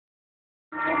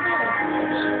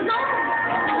No.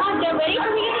 Come on, get ready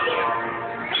for me to get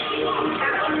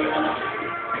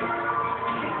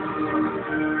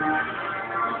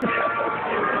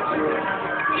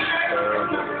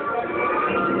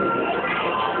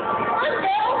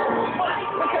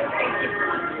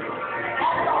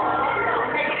I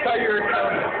thought you were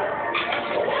coming.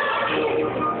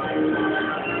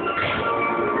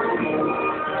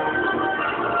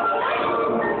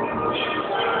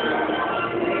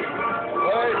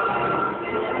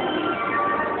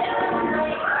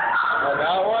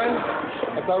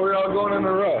 I thought we were all going in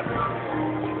a row. Huh?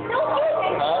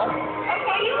 I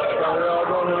thought we were all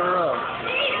going in a row.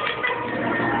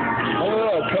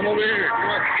 Oh, come over here. Come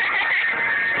on.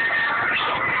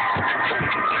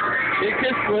 You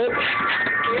can slip.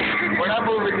 We're not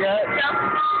moving yet. No.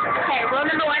 Okay, rule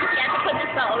number 1, you have to put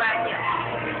this belt around you.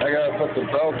 I gotta put the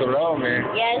belt around me.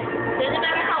 Yes. Doesn't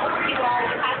matter how old you are,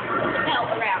 you have to put the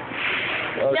belt around.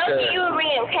 Okay. They'll get you a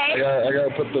ring, okay? I gotta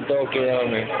put the belt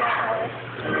around me. Okay.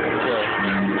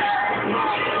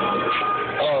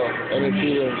 Oh, let me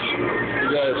see this. You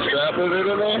got a strap with it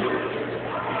in there?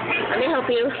 Let me help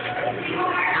you.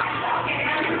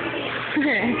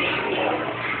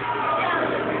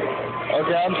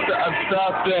 Okay, I'm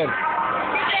strapped in.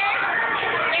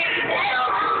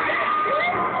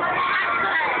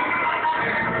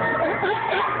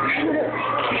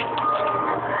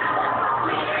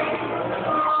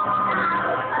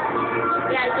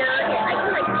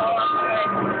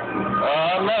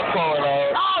 I'm not pulling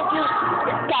out. Oh,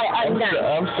 got it undone.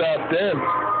 I'm strapped in.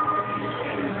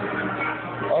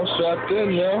 I'm strapped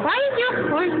in, yo. Why is your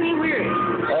force being weird?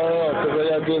 Oh, because I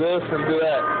gotta do this and do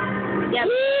that. Yep.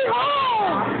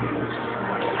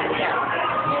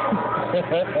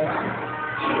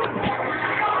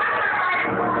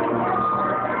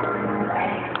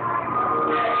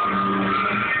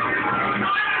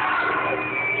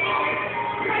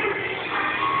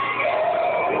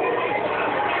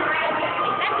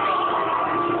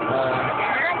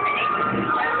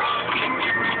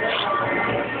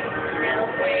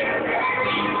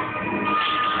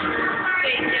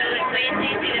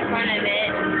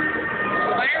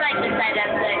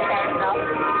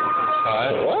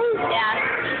 What?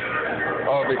 Yeah.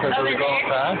 Oh, because we're going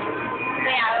fast?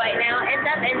 Yeah, right now. It's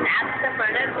up and that's the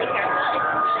front of the carousel. It's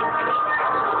really pretty.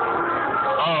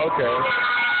 Oh, okay.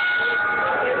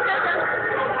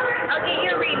 I'll get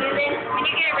you a ring, and then when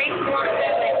you get a ring, you want to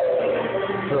throw it.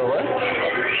 So what?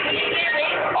 When you get a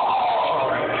ring,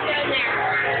 throw it there.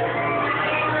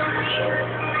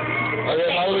 Okay,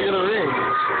 how do we get a ring?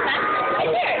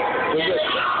 Right there. Where's it?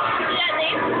 See that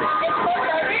thing? It's pulled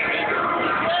over.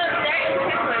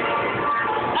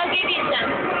 I'll give you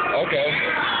some. Okay.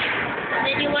 And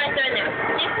then you want to throw in there.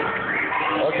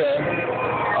 Okay.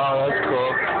 Oh, that's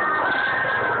cool.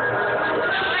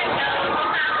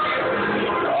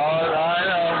 Oh, I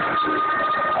know.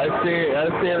 I seen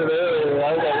it earlier. I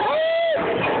was like, woo!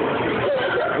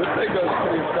 This thing goes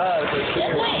pretty fast. I think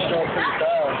it's going pretty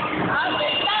fast.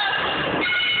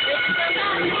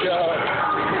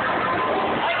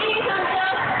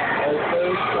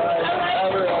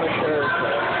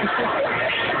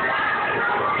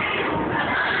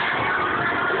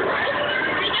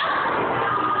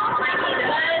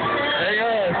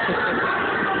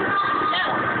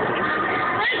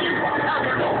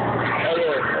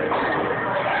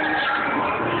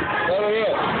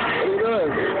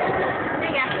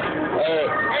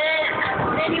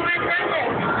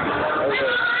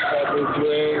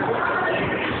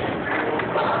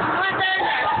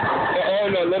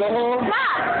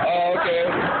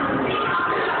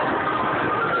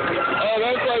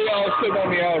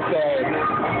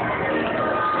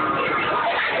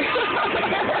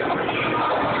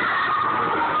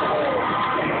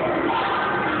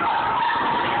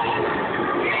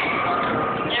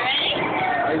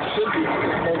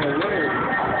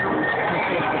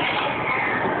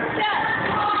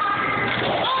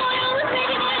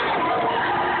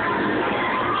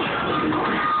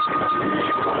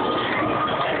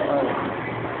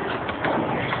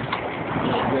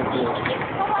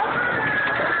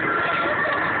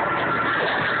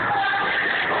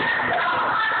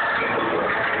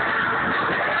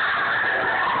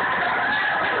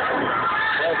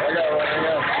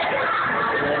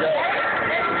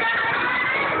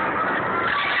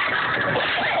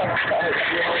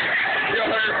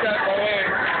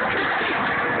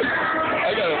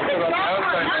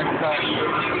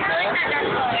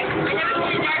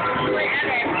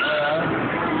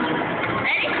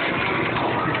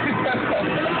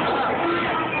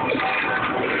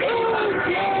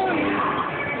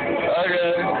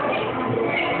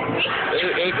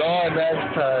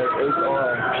 it's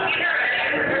on.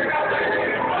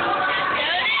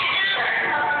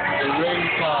 The ring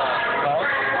pop. Huh?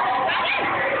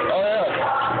 Oh yeah.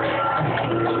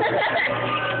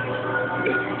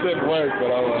 It didn't work,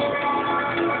 but I will.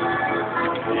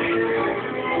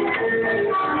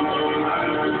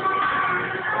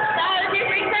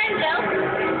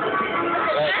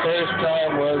 That first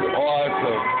time was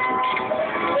awesome.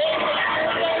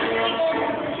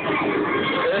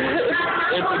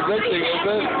 It's a good thing, isn't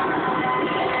it?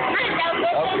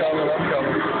 I'm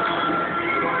coming.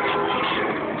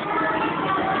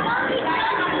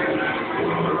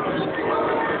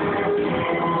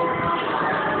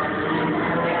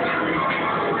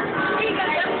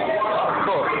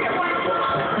 Cool.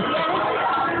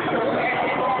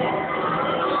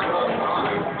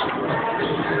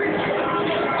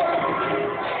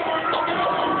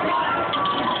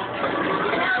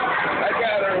 I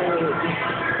got her.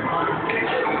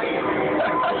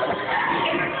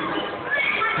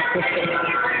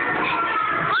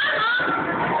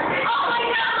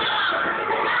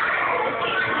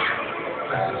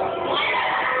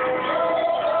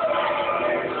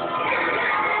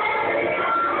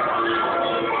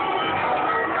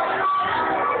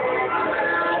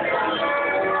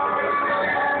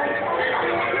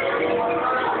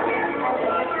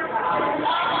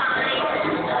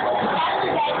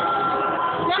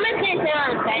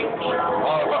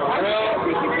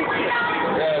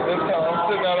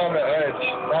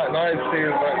 Now I see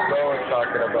what Noah's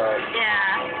talking about.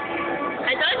 Yeah.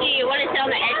 I told you want to sit on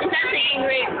the edge. It's actually a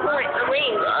great point. A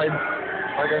ring.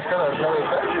 Like I said, I've never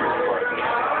been here before.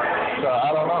 So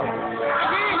I don't know.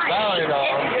 Now I know.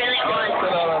 It's really on.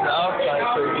 Sit out on the outside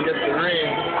so you can get the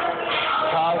ring,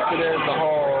 toss it in the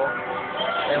hole,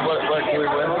 and what do we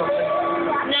win something?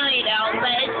 No, you don't,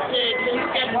 but it's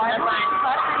just fun.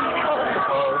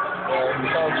 Oh, yeah,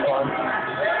 sounds fun.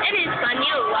 It is fun.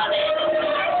 You'll love it.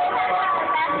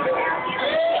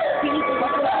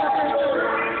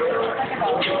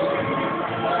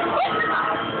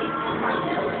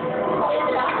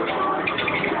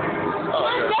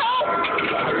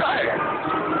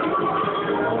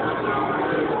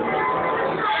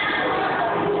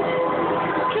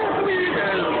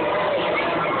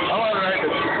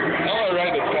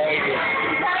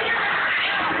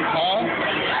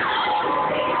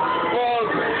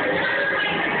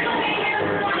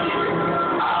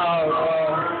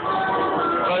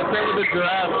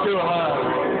 Giraffe too, huh?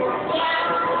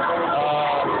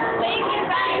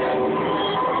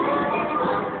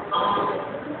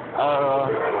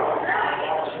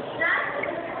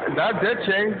 Not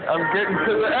ditching. I'm getting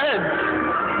to the edge.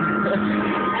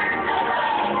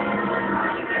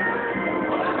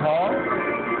 Huh?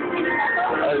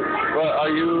 Well, are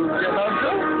you getting on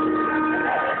too?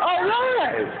 All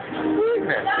right.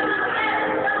 Sweetness.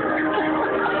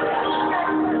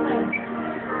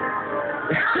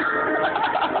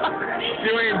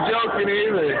 You ain't joking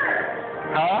either.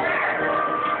 Huh?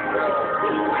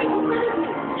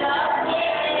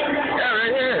 Yeah,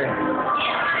 right here.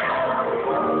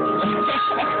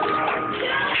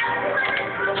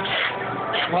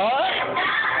 Huh?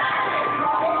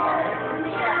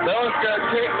 That one's got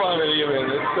tape on it even.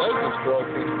 It says it's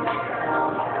broken.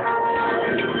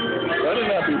 Better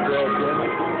not be broken.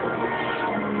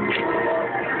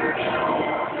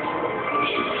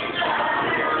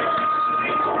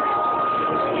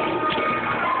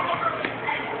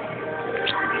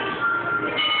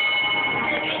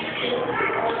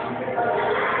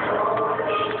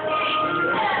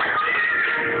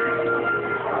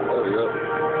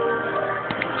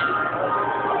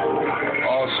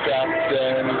 Strapped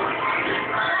in,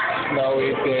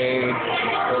 snowy day,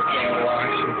 Spokane,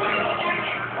 Washington.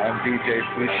 I'm DJ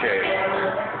Fouché.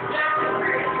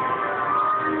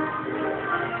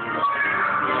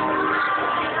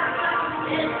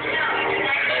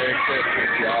 Merry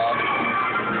Christmas, y'all.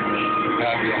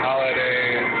 Happy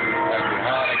holidays, happy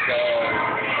Hanukkah,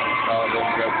 all this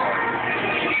good stuff.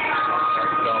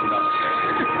 That's so much.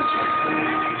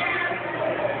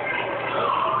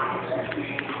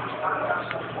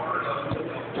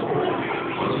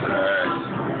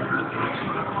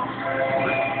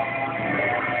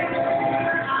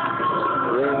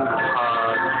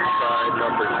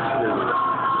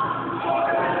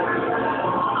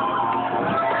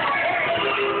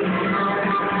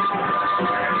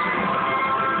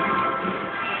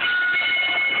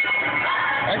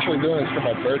 Actually doing this for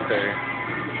my birthday.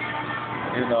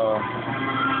 You know,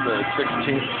 the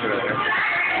 16th today.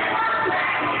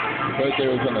 My birthday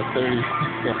was on the 30th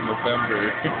of November.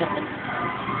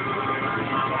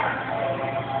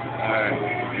 Alright,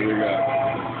 here we go.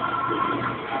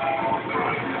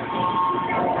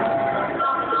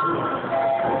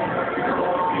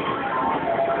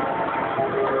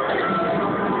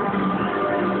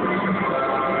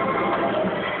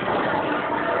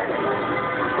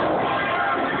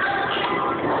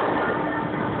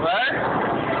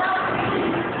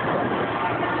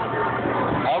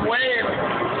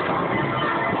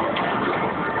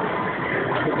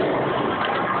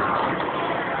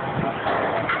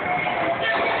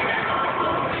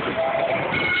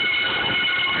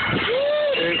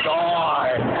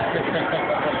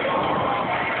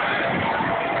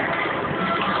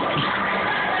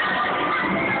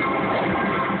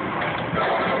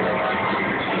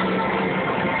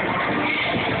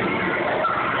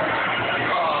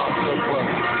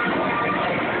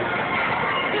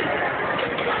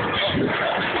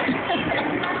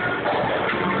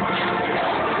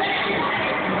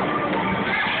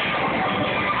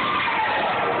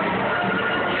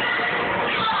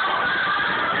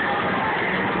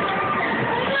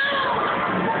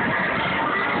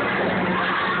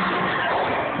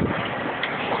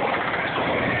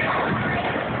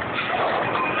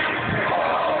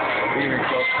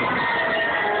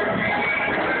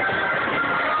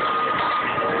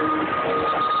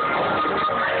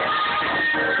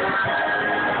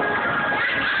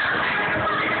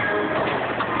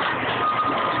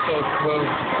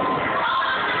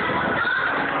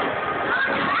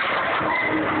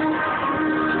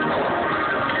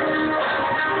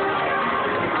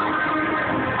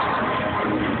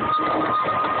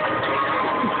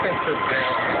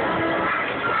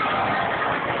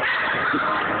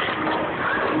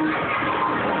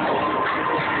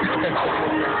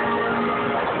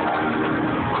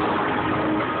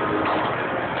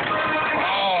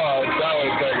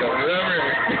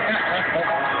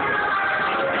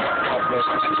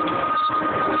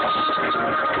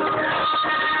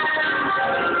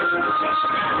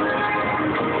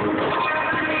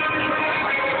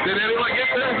 Did anyone get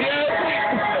this yet?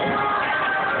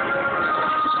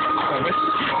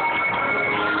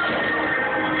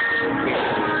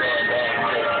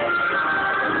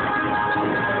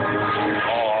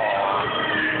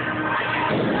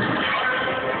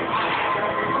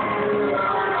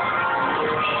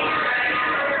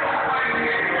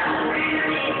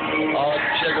 All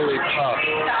jiggly pop.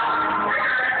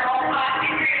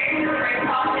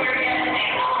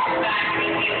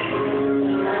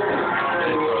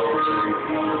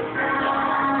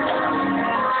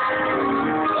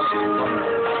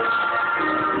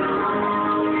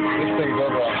 This thing's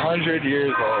over 100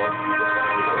 years old.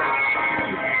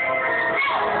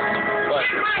 What?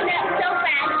 So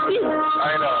fast, too.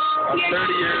 I know. I'm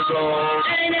 30 years old.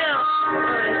 I know.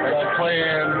 And I'm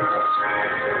playing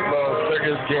little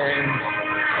circus games.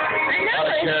 I know,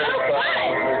 it's so fun.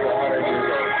 It's 100 years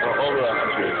old. Or over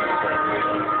 100.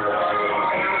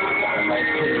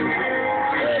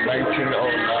 1909.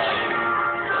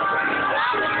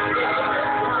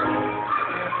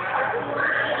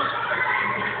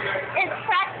 It's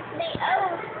practically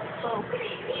over.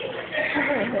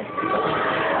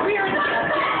 Really?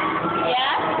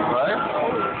 Yeah? What?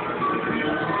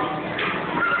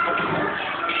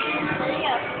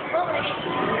 Yeah.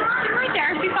 She's right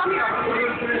there. She's on here.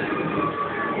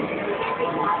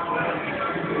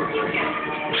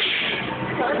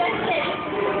 Go back in.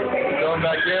 Going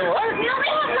back in? What? We only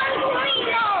have one point,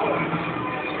 though.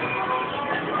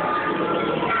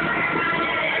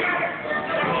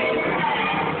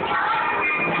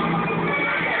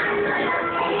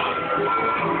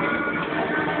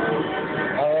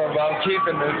 But I'm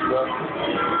keeping this stuff.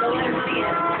 Go let her see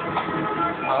it.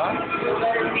 Huh? Go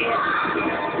let her see it.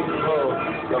 Oh,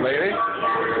 the lady?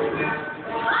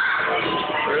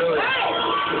 Really?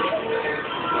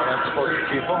 Am I supposed to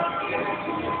keep them?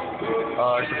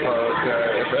 Oh, I suppose.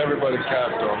 If everybody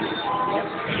kept them.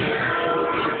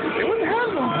 They wouldn't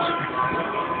have them.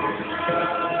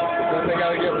 Then they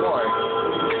gotta get more.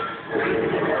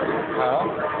 Huh?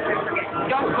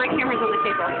 Don't, my camera's on the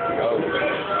table. Okay.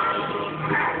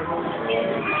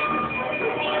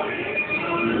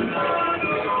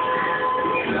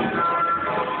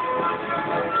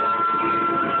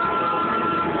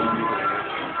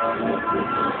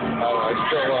 I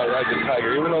still want to ride the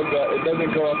Tiger, even though it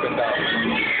doesn't go up and down.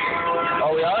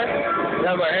 Oh, we are?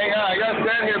 Yeah, but hang on, I gotta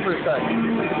stand here for a second.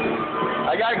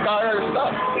 I gotta got her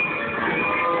stuff.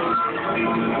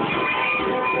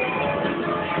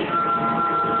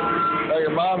 Oh,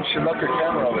 your mom, she left her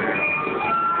camera over here.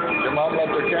 Your mom left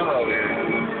her camera over here.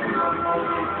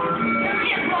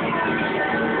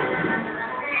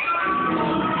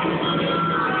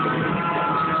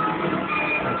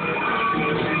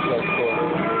 So cool.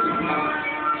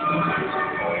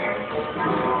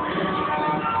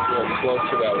 Real close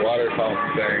to that water fountain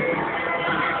thing.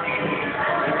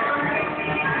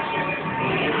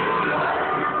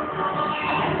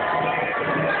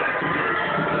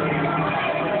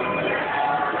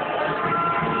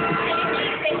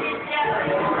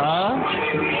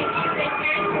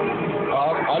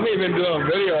 I'm even doing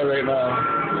video right now.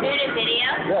 Doing a video?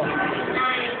 Yeah.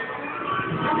 Nice.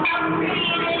 How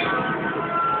creative.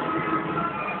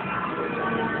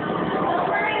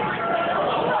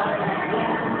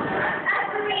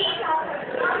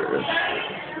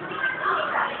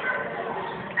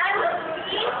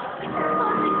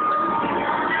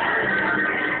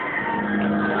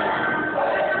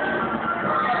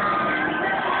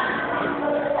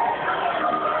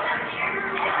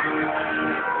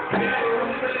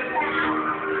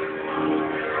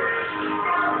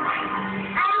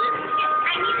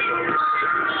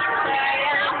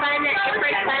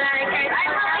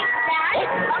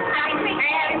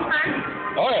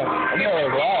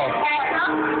 wow.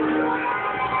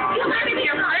 You might be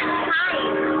your first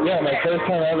time. Yeah, my first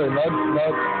time ever. No,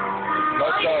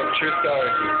 true story.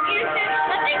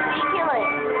 That's ridiculous.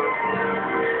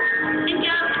 And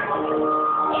just,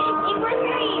 it was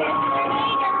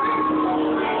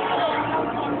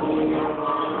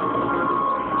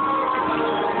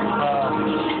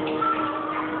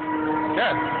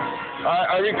yeah.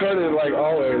 I recorded like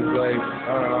always, like,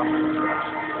 I don't know.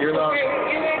 Even though You're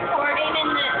recording in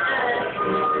the,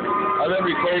 I've been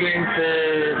recording for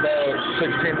about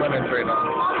 16 minutes right now.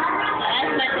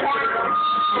 that's my time.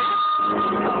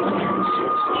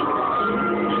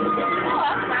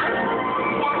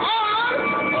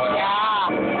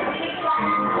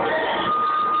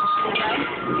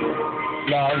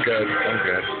 No, I'm good. I'm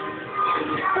good.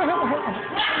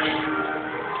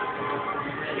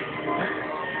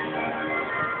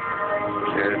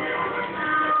 Good.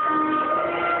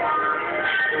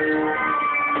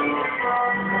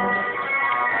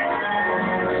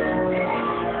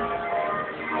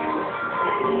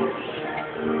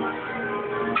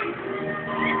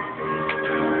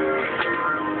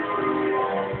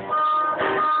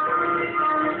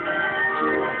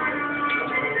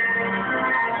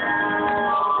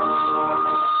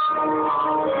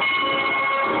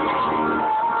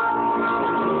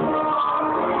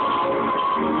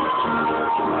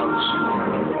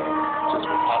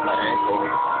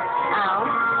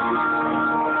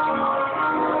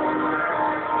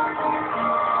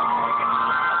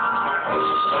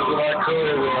 That's a lot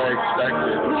cooler than I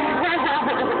expected.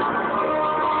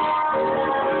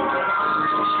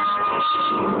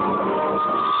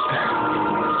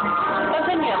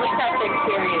 Doesn't at least that's the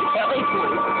experience, at least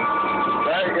one.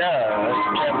 Right, yeah.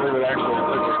 I can't believe it actually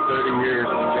took us 30 years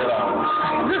to get on.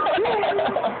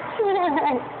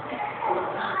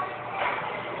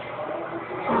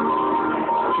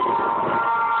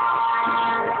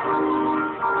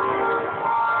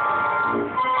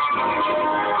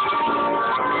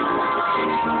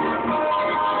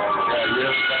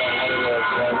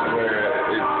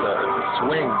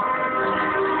 Swing, and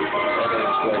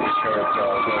it's like a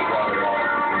carousel, so it's round and round.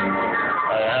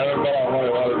 I haven't been on one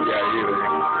of those yet either.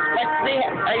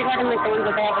 Are you talking like the ones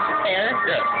that they have at the fair?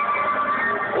 Yeah.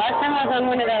 Last time I was on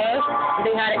one of those,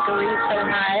 they had it going so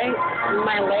high,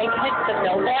 my leg hit the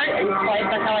billboard, and twice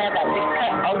that's how I had that big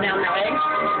cut all down my leg.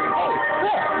 Oh,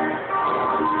 cool.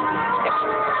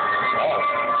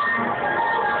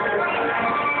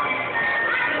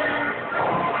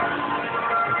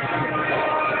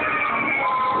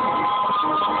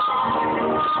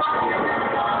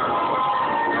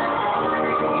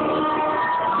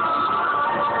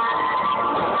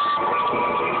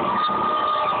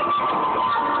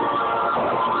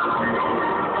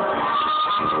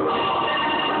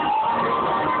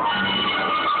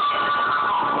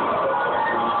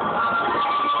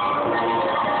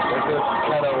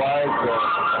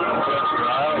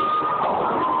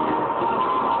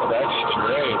 That's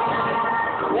straight.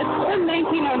 It's from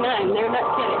 1909, they're not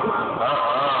kidding.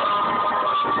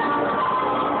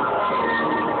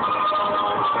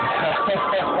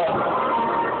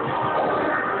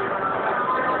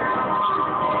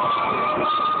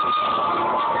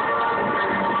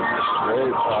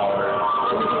 Straight power.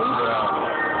 Yeah.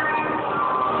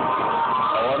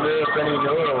 I wonder if any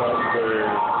newer ones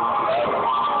are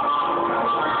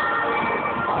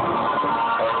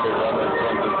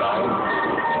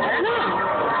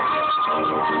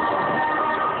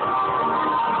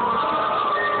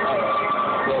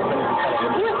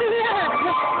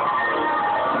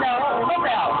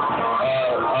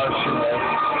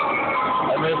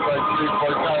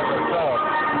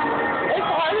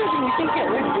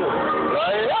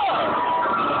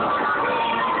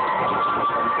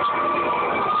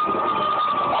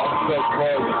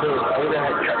I would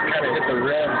have kind of hit the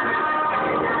rim.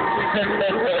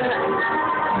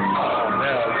 Oh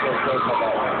man, I'm so close on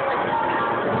that one.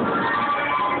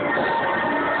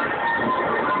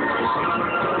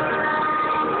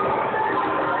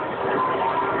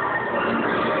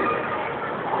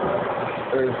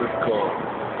 This is cool.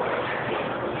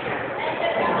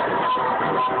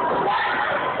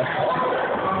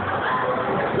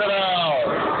 Sit down.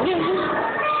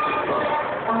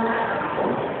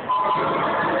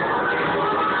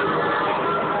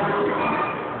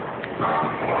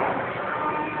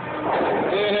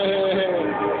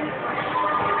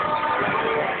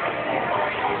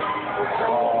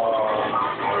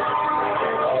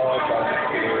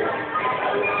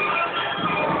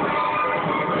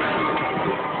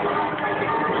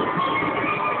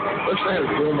 Wish I had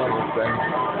room on this thing.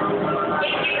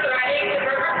 Thank you for riding the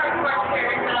Riverfront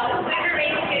Carousel. We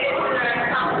remain committed to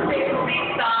our compensation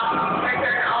based on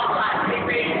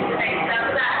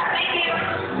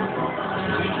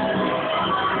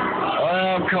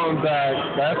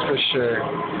that's for sure.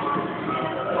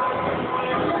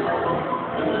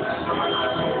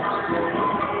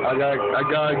 I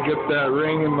gotta get that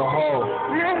ring in the hole.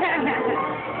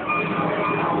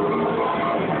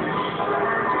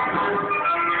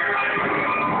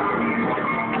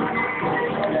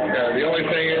 Yeah, the only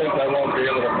thing is I won't be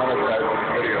able to monetize this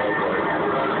video, but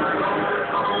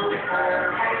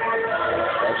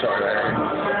that's alright.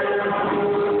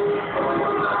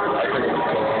 I think it's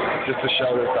cool. Just to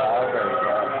show this off and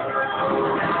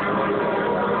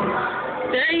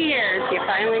 30 years, you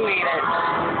finally made it.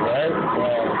 right?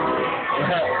 Well,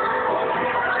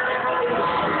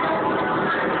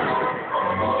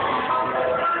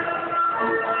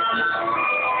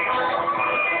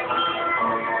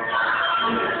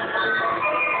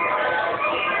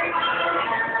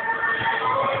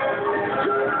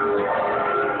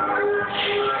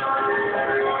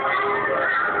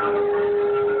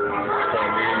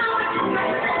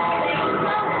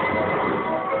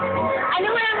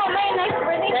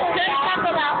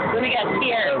 We got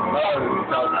tears. I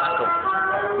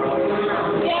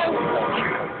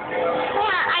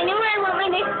know where I want my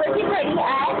next birthday party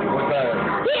at. What's that?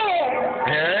 Here.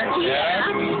 Here? Yeah?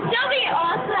 That'll be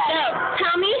awesome. So,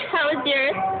 tell me, how was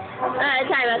your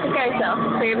time at the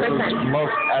carousel for your first time?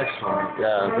 Most excellent.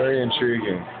 Yeah, very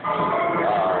intriguing.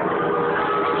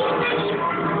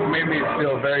 Made me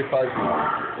feel very fuzzy.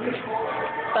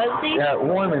 Fuzzy? Yeah,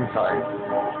 warm inside.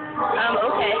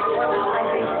 Okay.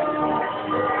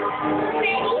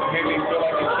 Made me feel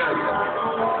like a kid.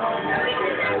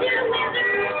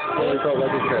 Totally felt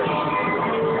like a kid.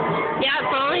 Yeah,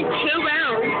 for only 2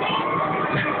 rounds.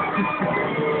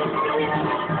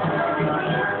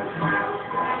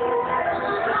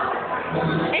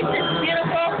 It's just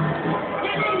beautiful.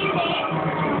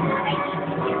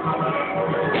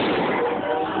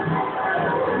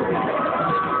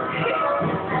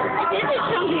 This is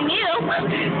something new.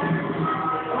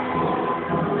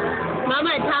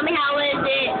 Mama, tell me how was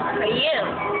it for you?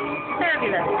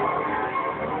 Fabulous.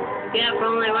 Yeah, for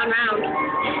only 1 round.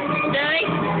 Really?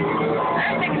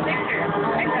 I'll take a picture.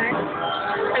 Okay.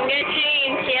 I'm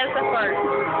guessing she has the first.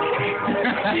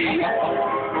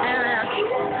 I don't know.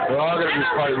 We're all gonna be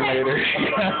fighting later.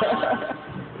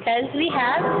 Because we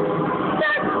have the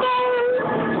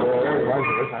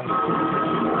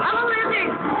I'm a wizard.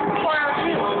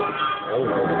 402.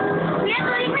 We have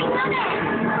to leave my soda.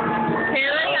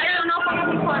 Really? I don't know if I'm going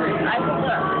to be quarters. I will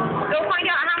look. Go find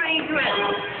out how many you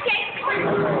have.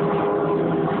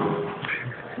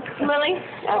 Really?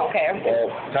 Okay. Well,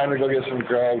 time to go get some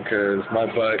grub because my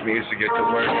butt needs to get to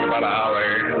work in about an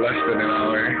hour, less than an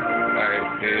hour. Alright,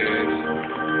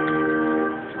 peace.